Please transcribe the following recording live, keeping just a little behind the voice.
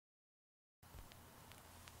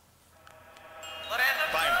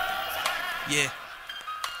Yeah.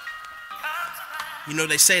 You know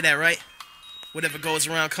they say that, right? Whatever goes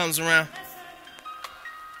around comes around.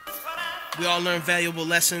 We all learn valuable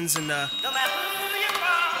lessons, and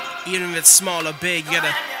even if it's small or big, you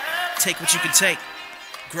gotta take what you can take.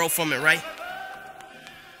 Grow from it, right?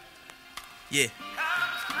 Yeah.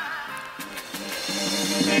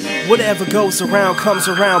 Whatever goes around comes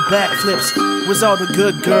around. Backflips, where's all the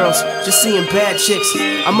good girls? Just seeing bad chicks.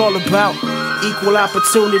 I'm all about equal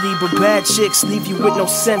opportunity, but bad chicks leave you with no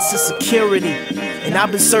sense of security. And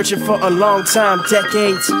I've been searching for a long time,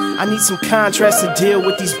 decades. I need some contrast to deal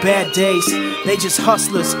with these bad days. They just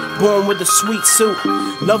hustlers, born with a sweet suit.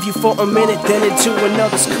 Love you for a minute, then into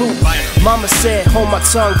another's coupe. Mama said, hold my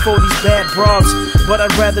tongue for these bad bras, but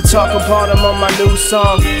I'd rather talk about them on my new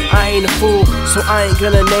song. I ain't a fool, so I ain't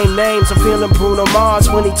gonna name names. I'm feeling Bruno Mars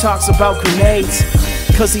when he talks about grenades.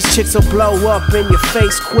 Cause these chicks will blow up in your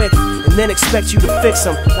face quick, and then expect you to fix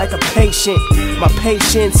them like a patient. My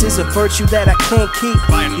patience is a virtue that I can't keep.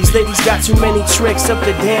 These ladies got too many tricks up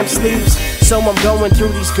their damn sleeves. So I'm going through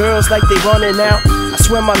these girls like they running out. I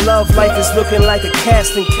swear my love life is looking like a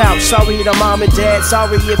casting couch. Sorry to mom and dad,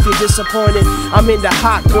 sorry if you're disappointed. I'm into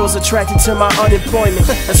hot girls attracted to my unemployment.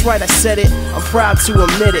 That's right, I said it, I'm proud to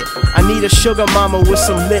admit it. I need a sugar mama with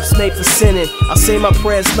some lips made for sinning. I'll say my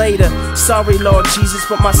prayers later. Sorry Lord Jesus,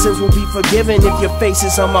 but my sins will be forgiven if your face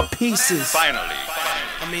is on my pieces. Finally.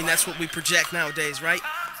 I mean, that's what we project nowadays, right?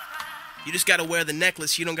 You just gotta wear the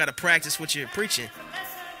necklace, you don't gotta practice what you're preaching.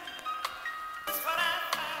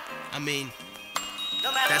 I mean,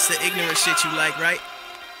 that's the ignorant shit you like, right?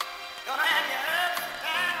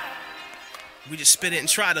 We just spit it and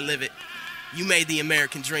try to live it. You made the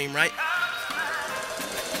American dream, right?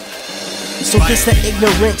 So this the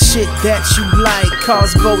ignorant shit that you like.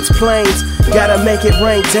 Cars, boats, planes, gotta make it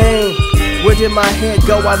rain, dang. Where did my head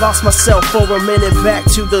go? I lost myself for a minute. Back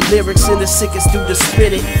to the lyrics and the sickest dude to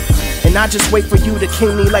spit it. And I just wait for you to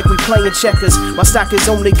king me like we playing checkers. My stock is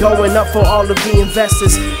only going up for all of the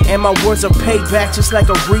investors, and my words are paid back just like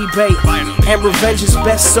a rebate. And revenge is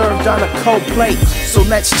best served on a cold plate. So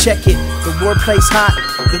let's check it. The wordplay's hot,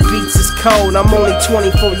 the beats is cold. I'm only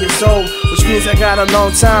 24 years old, which means I got a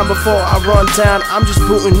long time before I run down. I'm just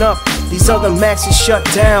booting up, these other maxes shut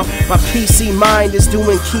down. My PC mind is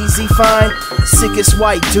doing Keezy fine. Sickest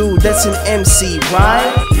white dude, that's an MC,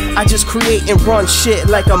 right? I just create and run shit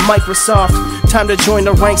like a Microsoft. Time to join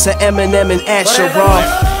the ranks of Eminem and Asher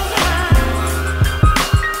Roth.